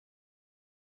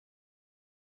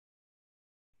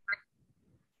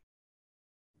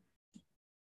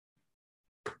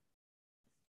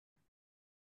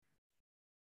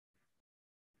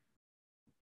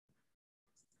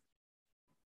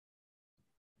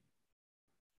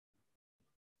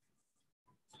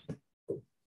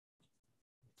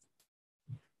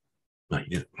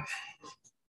Yeah.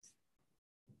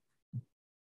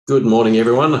 Good morning,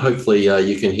 everyone. Hopefully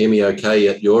you can hear me okay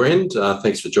at your end.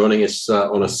 Thanks for joining us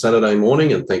on a Saturday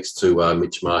morning, and thanks to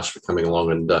Mitch Marsh for coming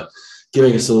along and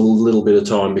giving us a little bit of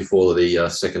time before the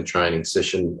second training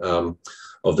session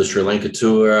of the Sri Lanka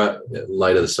tour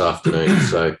later this afternoon.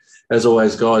 So as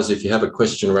always, guys, if you have a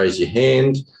question, raise your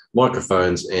hand.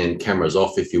 Microphones and cameras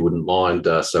off if you wouldn't mind,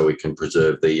 so we can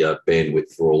preserve the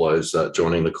bandwidth for all those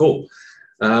joining the call.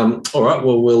 All right,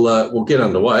 well, we'll get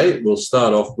underway. We'll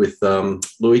start off with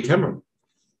Louis Cameron.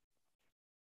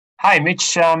 Hey,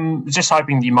 Mitch. Just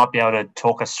hoping you might be able to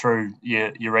talk us through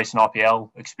your recent IPL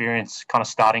experience, kind of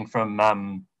starting from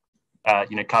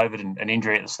COVID and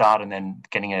injury at the start, and then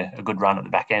getting a good run at the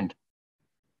back end.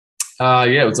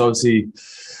 Yeah, it was obviously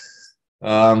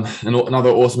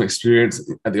another awesome experience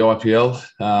at the IPL.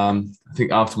 I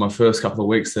think after my first couple of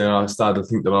weeks there, I started to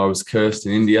think that I was cursed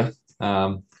in India.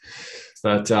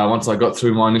 But once I got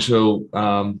through my initial,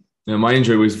 my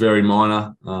injury was very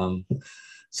minor.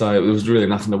 So there was really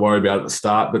nothing to worry about at the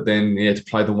start. But then, to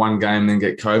play the one game and then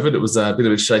get COVID, it was a bit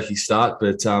of a shaky start.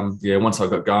 But, once I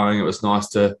got going, it was nice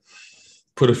to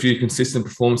put a few consistent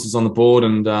performances on the board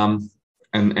and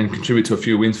contribute to a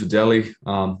few wins for Delhi.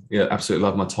 Absolutely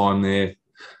loved my time there.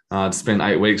 To spend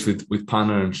 8 weeks with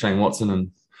Punter and Shane Watson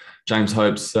and James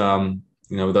Hopes,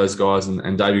 with those guys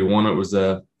and Davey Warner. It was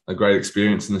a great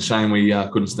experience, and a shame we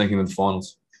couldn't sneak into the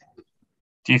finals.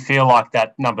 Do you feel like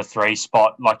that number 3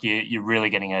 spot, like you're really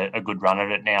getting a good run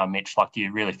at it now, Mitch? Like, do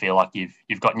you really feel like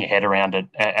you've gotten your head around it?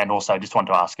 And also, just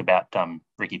wanted to ask about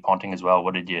Ricky Ponting as well.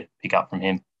 What did you pick up from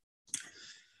him?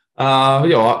 I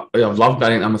love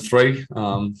batting at number 3.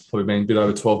 Probably been a bit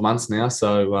over 12 months now,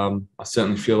 so I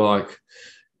certainly feel like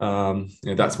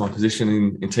that's my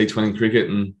position in T20 cricket,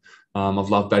 and I've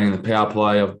loved batting the power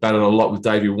play. I've batted a lot with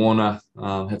Davey Warner,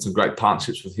 had some great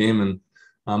partnerships with him,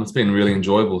 and it's been really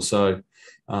enjoyable. So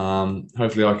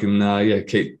hopefully I can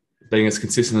keep being as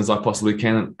consistent as I possibly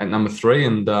can at number 3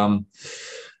 and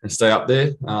stay up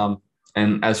there.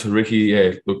 And as for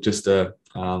Ricky, just a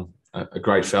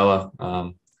great fella.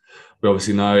 We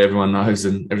obviously know, everyone knows,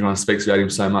 and everyone speaks about him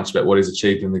so much about what he's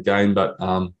achieved in the game, but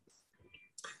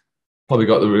probably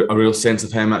got a real sense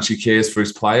of how much he cares for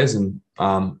his players, and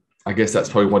I guess that's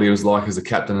probably what he was like as a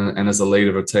captain and as a leader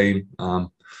of a team.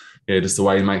 Just the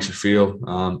way he makes you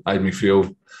feel made me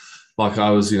feel like I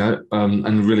was, a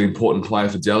really important player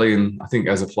for Delhi. And I think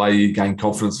as a player, you gain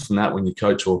confidence from that when your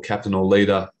coach or captain or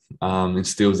leader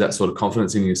instills that sort of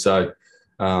confidence in you. So,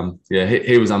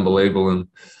 he was unbelievable.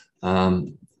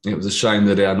 And it was a shame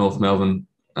that our North Melbourne,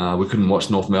 we couldn't watch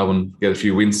North Melbourne get a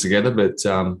few wins together, but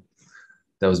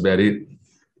that was about it.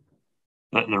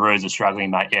 The Roos are struggling,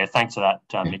 mate. Yeah, thanks for that,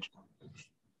 Mitch.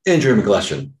 Andrew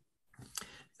McGlashan.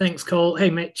 Thanks, Cole. Hey,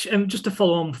 Mitch. Just to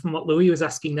follow on from what Louis was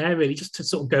asking there, really, just to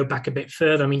sort of go back a bit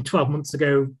further. I mean, 12 months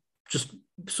ago, just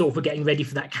sort of were getting ready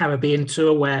for that Caribbean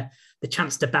tour where the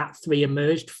chance to bat 3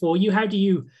 emerged for you. How do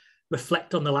you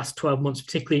reflect on the last 12 months,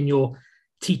 particularly in your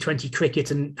T20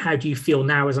 cricket, and how do you feel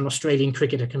now as an Australian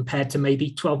cricketer compared to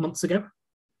maybe 12 months ago?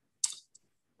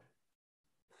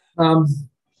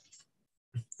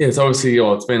 It's obviously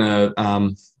it's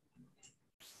been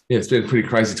it's been a pretty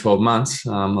crazy 12 months.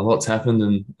 A lot's happened,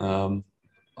 and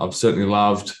I've certainly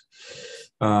loved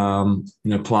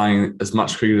playing as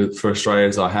much cricket for Australia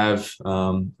as I have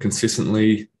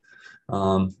consistently.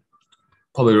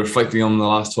 Probably reflecting on the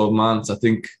last 12 months, I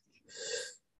think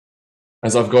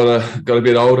as I've got a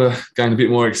bit older, gained a bit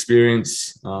more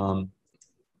experience,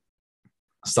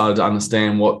 started to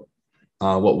understand what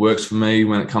works for me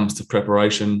when it comes to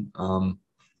preparation,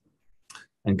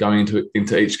 and going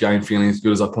into each game feeling as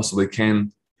good as I possibly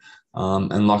can.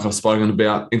 And like I've spoken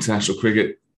about, international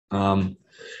cricket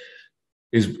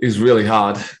is really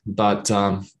hard, but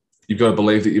you've got to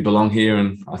believe that you belong here.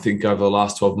 And I think over the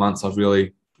last 12 months, I've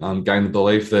really gained the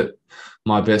belief that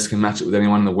my best can match it with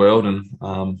anyone in the world. And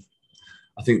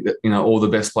I think that, all the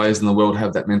best players in the world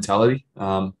have that mentality.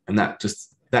 And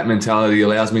that mentality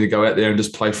allows me to go out there and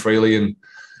just play freely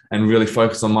and really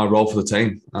focus on my role for the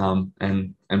team,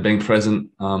 and being present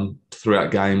throughout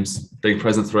games, being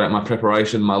present throughout my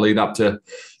preparation, my lead up to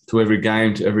every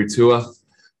game, to every tour.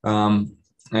 And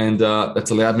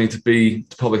that's allowed me to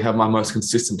probably have my most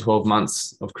consistent 12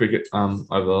 months of cricket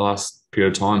over the last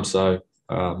period of time. So,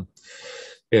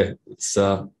 that's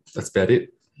about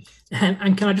it.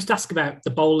 And can I just ask about the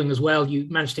bowling as well? You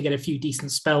managed to get a few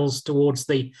decent spells towards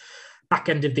the back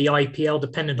end of the IPL,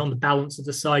 dependent on the balance of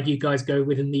the side you guys go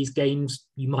with in these games.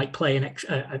 You might play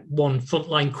one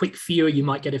frontline quick fewer, you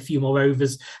might get a few more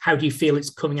overs. How do you feel it's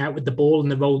coming out with the ball and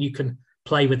the role you can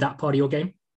play with that part of your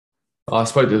game? I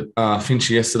spoke to Finch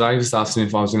yesterday, just asking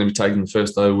if I was going to be taking the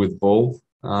first over with the ball.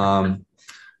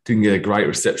 Didn't get a great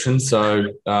reception, so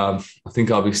I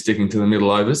think I'll be sticking to the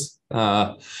middle overs.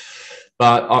 But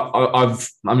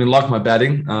like my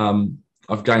batting,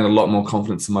 I've gained a lot more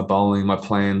confidence in my bowling, my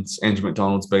plans. Andrew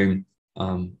McDonald's been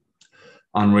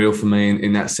unreal for me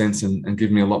in that sense, and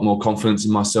given me a lot more confidence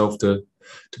in myself to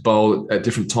bowl at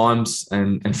different times.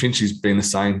 And Finchy's been the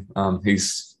same.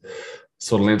 He's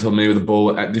sort of lent on me with the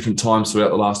ball at different times throughout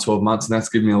the last 12 months, and that's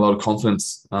given me a lot of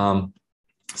confidence.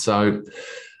 So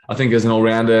I think as an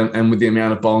all-rounder, and with the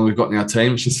amount of bowling we've got in our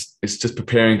team, it's just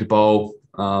preparing to bowl,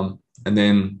 and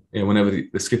then whenever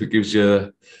the skipper gives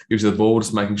you the ball,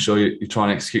 just making sure you try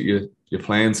and execute your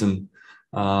plans. And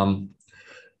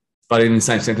but in the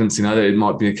same sentence, it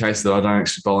might be a case that I don't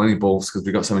actually bowl any balls because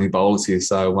we've got so many bowlers here.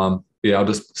 So I'll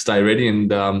just stay ready and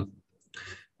try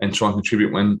and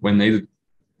contribute when needed.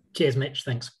 Cheers, Mitch.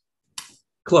 Thanks.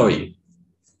 Chloe.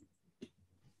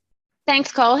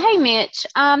 Thanks, Cole. Hey, Mitch.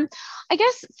 I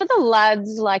guess for the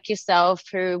lads like yourself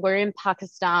who were in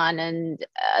Pakistan and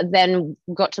then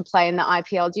got to play in the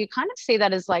IPL, do you kind of see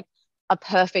that as like a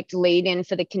perfect lead-in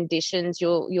for the conditions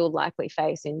you'll likely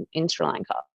face in Sri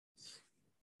Lanka?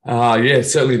 Yeah,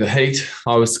 certainly the heat.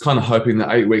 I was kind of hoping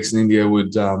that 8 weeks in India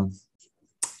would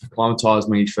acclimatise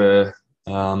me for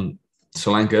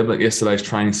Sri Lanka, but yesterday's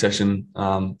training session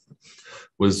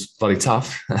was bloody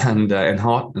tough and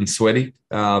hot and sweaty.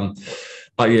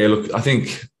 But yeah, look, I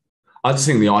just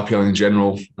think the IPL in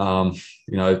general,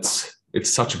 it's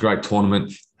such a great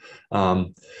tournament.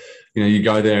 You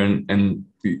go there and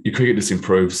your cricket just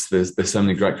improves. There's so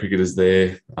many great cricketers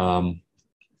there.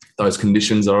 Those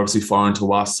conditions are obviously foreign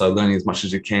to us, so learning as much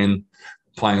as you can,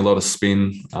 playing a lot of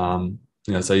spin.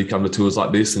 So you come to tours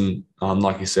like this, and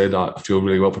like you said, I feel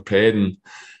really well prepared,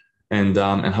 and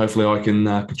hopefully I can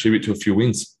contribute to a few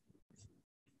wins.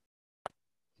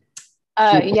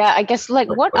 Yeah, I guess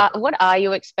what are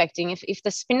you expecting if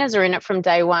the spinners are in it from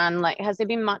day one? Like, has there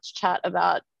been much chat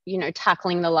about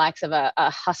tackling the likes of a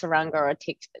Hasaranga or a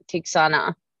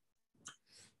Tiksana?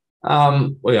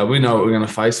 Well, yeah, we know what we're going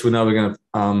to face. We know we're going to.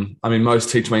 Most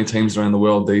T20 teams around the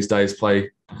world these days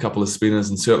play a couple of spinners,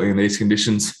 and certainly in these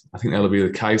conditions, I think that'll be the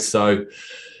case. So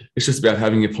it's just about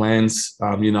having your plans.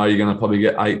 You're going to probably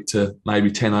get 8 to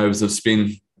maybe 10 overs of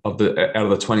spin out of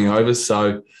the 20 overs.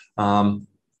 So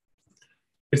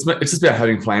it's just about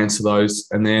having plans for those,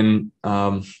 and then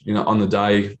on the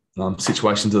day,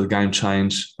 situations of the game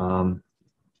change, and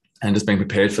just being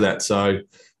prepared for that. So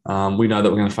we know that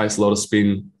we're going to face a lot of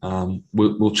spin.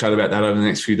 We'll chat about that over the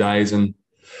next few days, and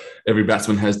every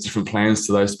batsman has different plans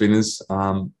to those spinners.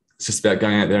 It's just about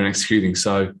going out there and executing.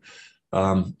 So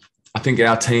I think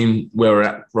our team, where we're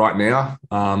at right now,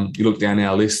 you look down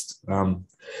our list, a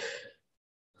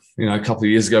couple of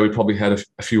years ago, we probably had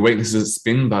a few weaknesses at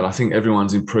spin, but I think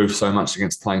everyone's improved so much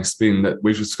against playing spin that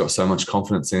we've just got so much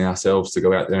confidence in ourselves to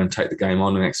go out there and take the game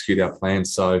on and execute our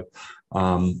plans. So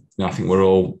I think we're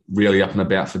all really up and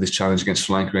about for this challenge against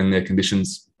Sri Lanka in their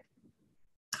conditions.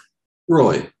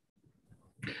 Roy.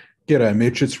 G'day,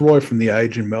 Mitch. It's Roy from The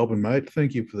Age in Melbourne, mate.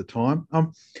 Thank you for the time.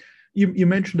 You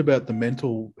mentioned about the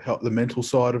mental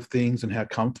side of things and how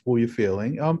comfortable you're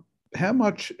feeling. How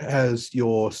much has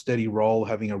your steady role,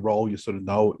 having a role you sort of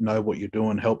know what you're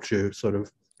doing, helped you sort of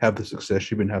have the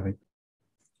success you've been having?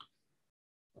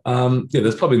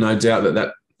 There's probably no doubt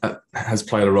that has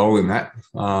played a role in that.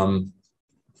 I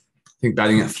think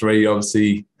batting at 3,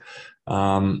 obviously,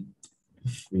 coming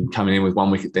in with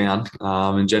 1 wicket down,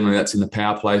 and generally that's in the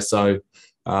power play. So,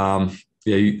 I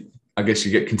guess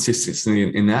you get consistency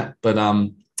in that. But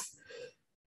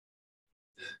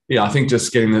I think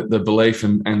just getting the belief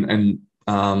and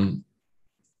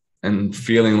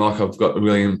feeling like I've got a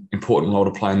really important role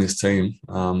to play in this team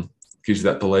gives you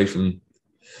that belief. And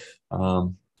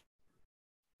hope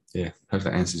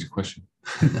that answers your question.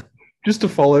 Just to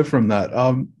follow from that,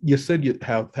 you said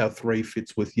how 3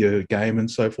 fits with your game and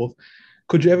so forth.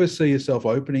 Could you ever see yourself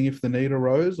opening if the need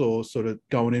arose, or sort of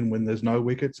going in when there's no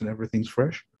wickets and everything's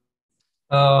fresh?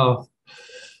 I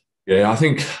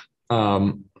think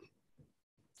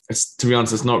to be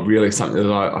honest, it's not really something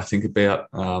that I think about,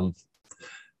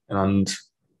 and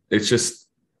it's just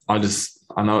I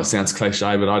know it sounds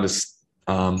cliche, but I know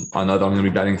that I'm going to be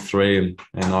batting 3,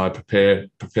 and I prepare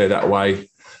that way.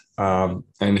 And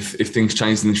if things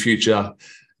change in the future,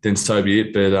 then so be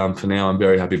it. But for now, I'm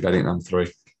very happy batting at number 3.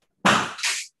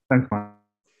 Thanks, mate.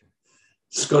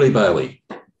 Scotty Bailey.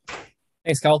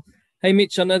 Thanks, Cole. Hey,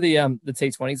 Mitch, I know the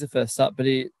T20s are first up, but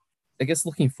I guess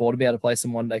looking forward to be able to play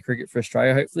some one-day cricket for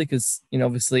Australia, hopefully, because,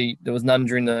 obviously there was none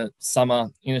during the summer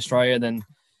in Australia, then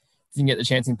didn't get the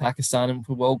chance in Pakistan, and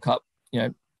for World Cup,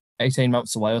 18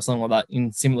 months away or something like that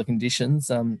in similar conditions.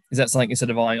 Is that something you're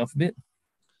sort of eyeing off a bit?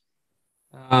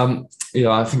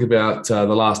 I think about the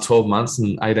last 12 months,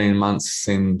 and 18 months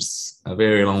seems a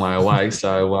very long way away.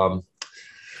 So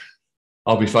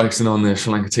I'll be focusing on the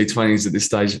Sri Lanka T20s at this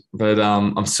stage, but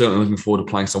I'm certainly looking forward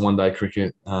to playing some one-day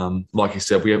cricket. Like you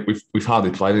said, we've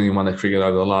hardly played any one-day cricket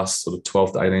over the last sort of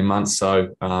 12 to 18 months.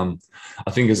 So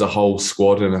I think as a whole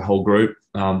squad and a whole group,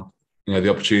 the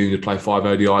opportunity to play 5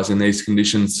 ODIs in these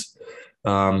conditions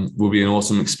will be an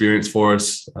awesome experience for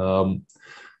us.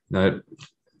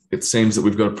 It seems that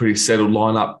we've got a pretty settled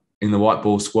lineup in the white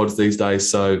ball squads these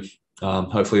days. So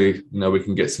hopefully, we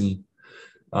can get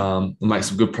make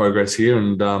some good progress here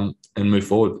and move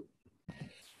forward.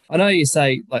 I know you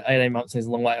say like 18 months is a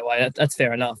long way away. That's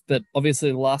fair enough. But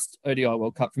obviously the last ODI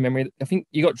World Cup, from memory, I think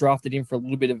you got drafted in for a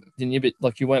little bit of, didn't you? But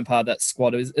like you weren't part of that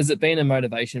squad. Has it been a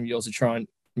motivation of yours to try and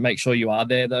make sure you are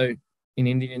there though in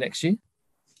India next year?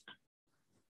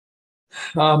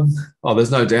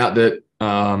 There's no doubt that,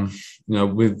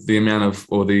 with the amount of,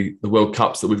 or the World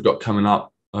Cups that we've got coming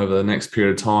up over the next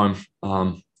period of time,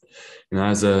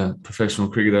 as a professional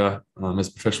cricketer, as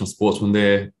a professional sportsman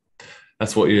there,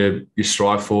 that's what you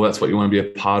strive for. That's what you want to be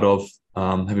a part of.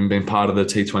 Having been part of the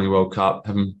T20 World Cup,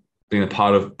 having been a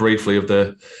part of briefly of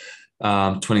the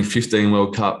 2015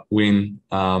 World Cup win,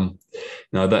 that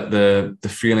the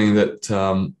feeling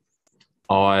that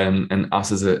I and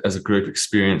us as a group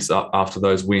experienced after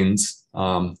those wins,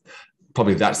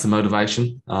 probably that's the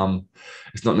motivation.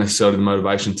 It's not necessarily the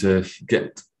motivation to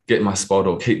get my spot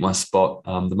or keep my spot.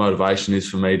 The motivation is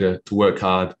for me to work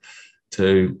hard,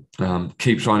 to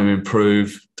keep trying to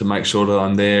improve, to make sure that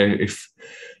I'm there. If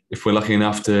we're lucky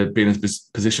enough to be in a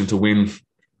position to win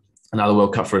another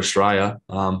World Cup for Australia,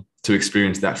 to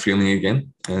experience that feeling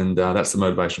again. And that's the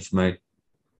motivation for me.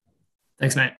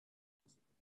 Thanks, mate.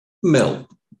 Mel.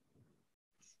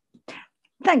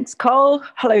 Thanks, Cole.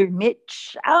 Hello,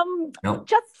 Mitch. Yep.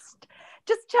 Just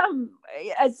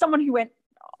as someone who went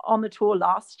on the tour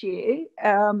last year,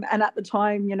 and at the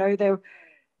time,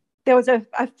 there was a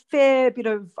fair bit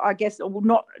of, I guess,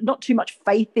 not too much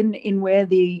faith in where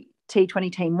the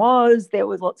T20 team was. There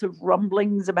was lots of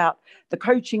rumblings about the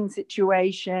coaching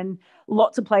situation,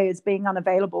 lots of players being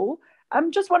unavailable.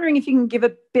 I'm just wondering if you can give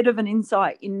a bit of an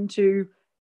insight into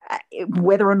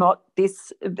whether or not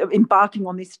this embarking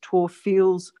on this tour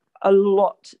feels a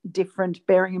lot different,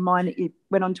 bearing in mind that you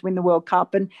went on to win the World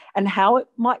Cup, and how it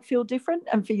might feel different,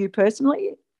 and for you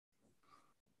personally.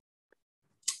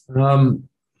 I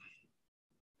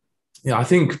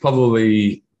think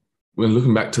probably when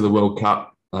looking back to the World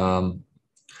Cup, our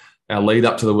lead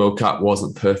up to the World Cup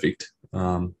wasn't perfect.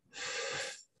 But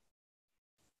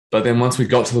then once we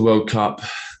got to the World Cup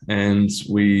and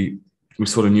we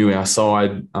sort of knew our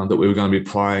side that we were going to be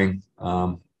playing,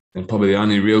 and probably the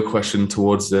only real question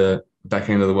towards the back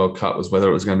end of the World Cup was whether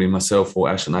it was going to be myself or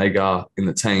Ashton Agar in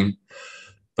the team.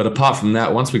 But apart from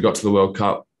that, once we got to the World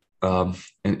Cup and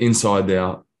inside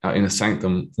our inner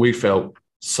sanctum, we felt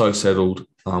so settled.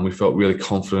 We felt really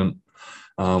confident.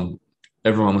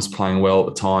 Everyone was playing well at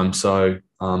the time. So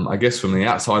I guess from the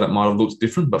outside, it might have looked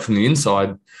different, but from the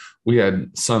inside, we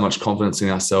had so much confidence in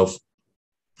ourselves.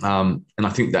 And I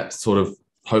think that sort of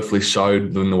hopefully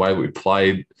showed in the way we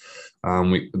played.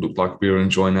 It looked like we were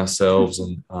enjoying ourselves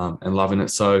and loving it.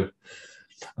 So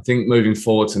I think moving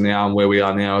forward to now and where we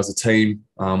are now as a team,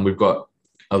 we've got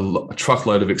a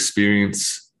truckload of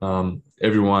experience.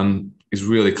 Everyone is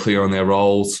really clear on their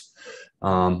roles.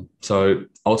 So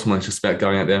ultimately, it's just about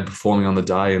going out there and performing on the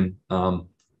day. And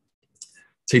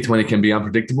T20 can be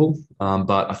unpredictable,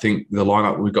 but I think the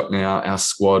lineup we've got now, our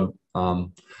squad,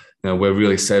 we're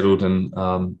really settled,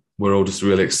 and we're all just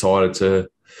really excited to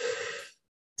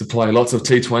play lots of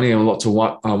T20 and lots of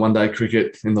one-day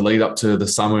cricket in the lead up to the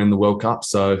summer in the World Cup.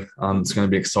 So it's going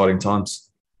to be exciting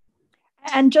times.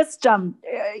 And just,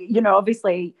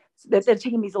 obviously the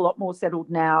team is a lot more settled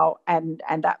now, and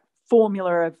that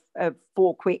formula of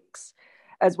 4 quicks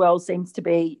as well seems to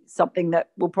be something that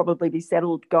will probably be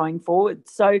settled going forward.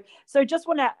 So just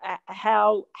want to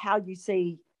how you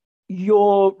see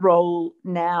your role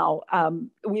now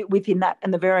within that,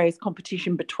 and the various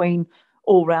competition between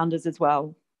all-rounders as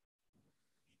well.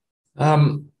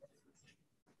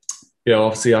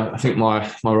 Obviously, I think my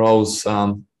role's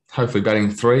hopefully batting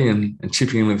 3 and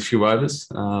chipping in with a few overs.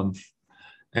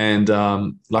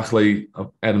 Luckily,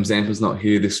 Adam Zampa's not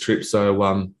here this trip,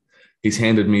 so he's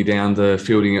handed me down the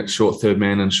fielding at short third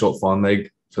man and short fine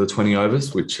leg for the 20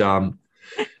 overs, which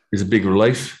is a big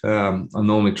relief. I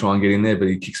normally try and get in there, but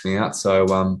he kicks me out.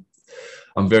 So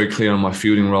I'm very clear on my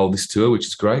fielding role this tour, which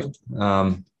is great.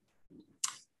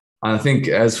 I think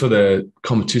as for the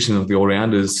competition of the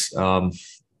all-rounders, I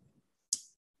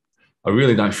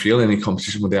really don't feel any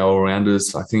competition with our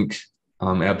all-rounders. I think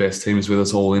our best team is with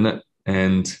us all in it.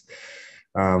 And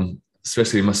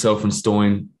especially myself and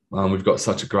Stoyne, we've got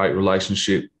such a great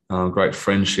relationship, great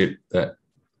friendship that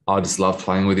I just love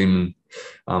playing with him.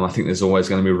 And I think there's always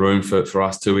going to be room for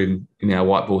us too in our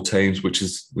white ball teams, which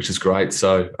is great.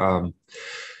 So,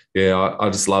 I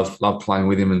just love playing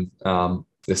with him, and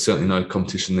there's certainly no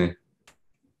competition there.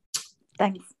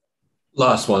 Thanks.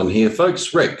 Last one here,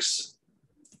 folks. Rex.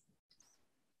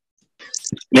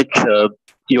 Mitch,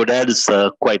 your dad is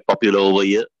quite popular over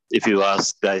here. If you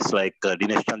ask guys like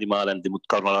Dinesh Chandimal and Dimut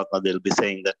Karunaratne, they'll be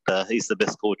saying that he's the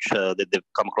best coach that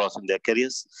they've come across in their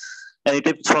careers. Any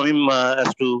tips from him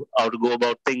as to how to go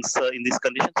about things in these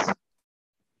conditions?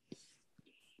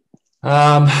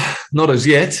 Not as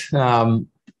yet.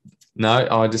 No,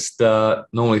 I just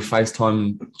normally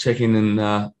FaceTime check in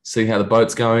and see how the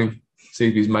boat's going, see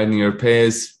if he's made any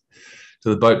repairs to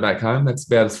the boat back home. That's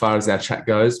about as far as our chat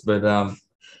goes. But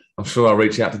I'm sure I'll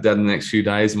reach out to Dad in the next few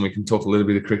days and we can talk a little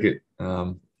bit of cricket.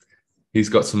 He's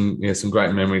got some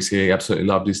great memories here. He absolutely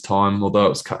loved his time, although it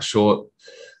was cut short.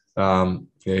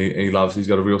 He's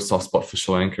got a real soft spot for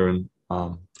Sri Lanka and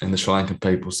the Sri Lankan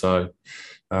people. So,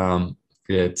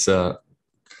 it's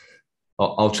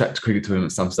I'll chat to cricket to him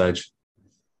at some stage.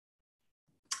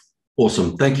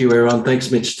 Awesome. Thank you, everyone. Thanks,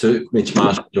 Mitch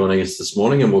Marsh, for joining us this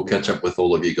morning, and we'll catch up with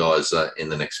all of you guys in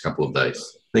the next couple of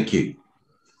days. Thank you.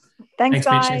 Thanks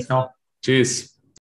guys. Mitch. Cheers.